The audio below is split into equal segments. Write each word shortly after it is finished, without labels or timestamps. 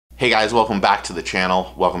Hey guys, welcome back to the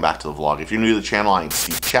channel. Welcome back to the vlog. If you're new to the channel, I'm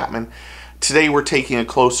Steve Chapman. Today we're taking a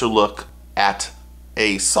closer look at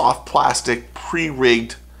a soft plastic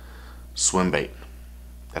pre-rigged swim bait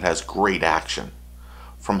that has great action.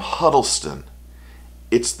 From Huddleston,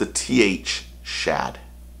 it's the TH Shad.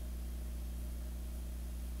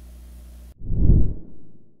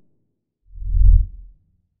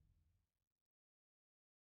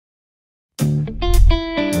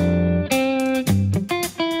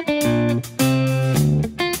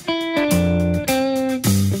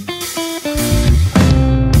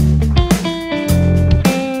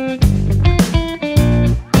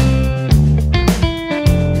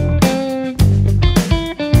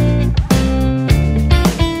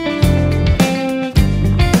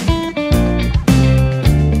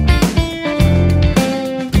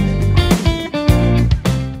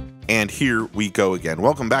 And here we go again.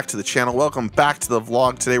 Welcome back to the channel. Welcome back to the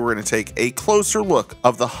vlog. Today we're going to take a closer look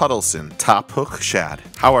of the Huddleston Top Hook Shad.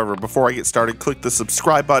 However, before I get started, click the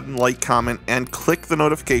subscribe button, like, comment, and click the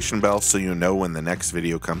notification bell so you know when the next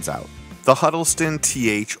video comes out. The Huddleston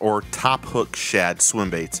TH or Top Hook Shad swim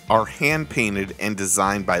baits are hand painted and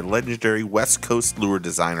designed by legendary West Coast lure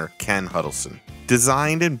designer Ken Huddleston.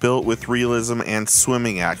 Designed and built with realism and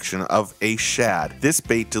swimming action of a shad, this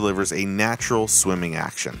bait delivers a natural swimming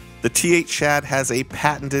action. The TH Shad has a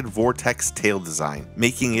patented vortex tail design,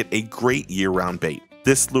 making it a great year-round bait.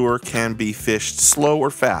 This lure can be fished slow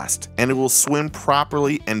or fast, and it will swim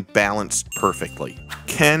properly and balanced perfectly.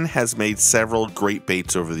 Ken has made several great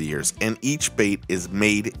baits over the years, and each bait is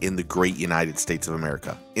made in the great United States of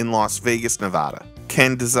America, in Las Vegas, Nevada.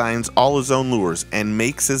 Ken designs all his own lures and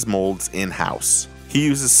makes his molds in-house. He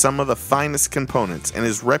uses some of the finest components, and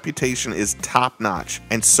his reputation is top-notch,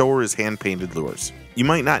 and so are his hand-painted lures. You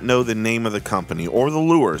might not know the name of the company or the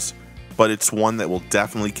lures, but it's one that will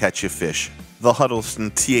definitely catch you fish. The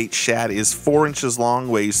Huddleston TH Shad is 4 inches long,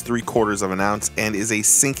 weighs 3/4 of an ounce, and is a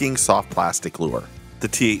sinking soft plastic lure. The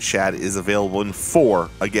TH Shad is available in 4,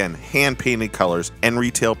 again, hand-painted colors, and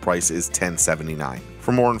retail price is $10.79.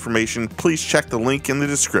 For more information, please check the link in the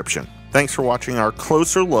description. Thanks for watching our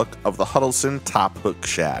closer look of the Huddleston Top Hook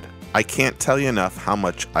Shad. I can't tell you enough how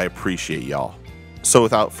much I appreciate y'all. So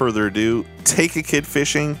without further ado, take a kid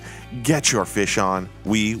fishing, get your fish on.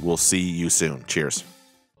 We will see you soon. Cheers.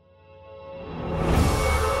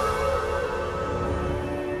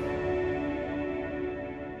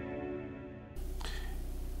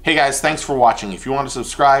 Hey guys, thanks for watching. If you want to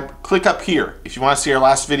subscribe, click up here. If you want to see our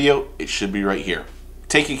last video, it should be right here.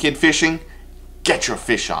 Take a kid fishing, get your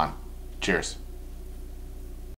fish on. Cheers.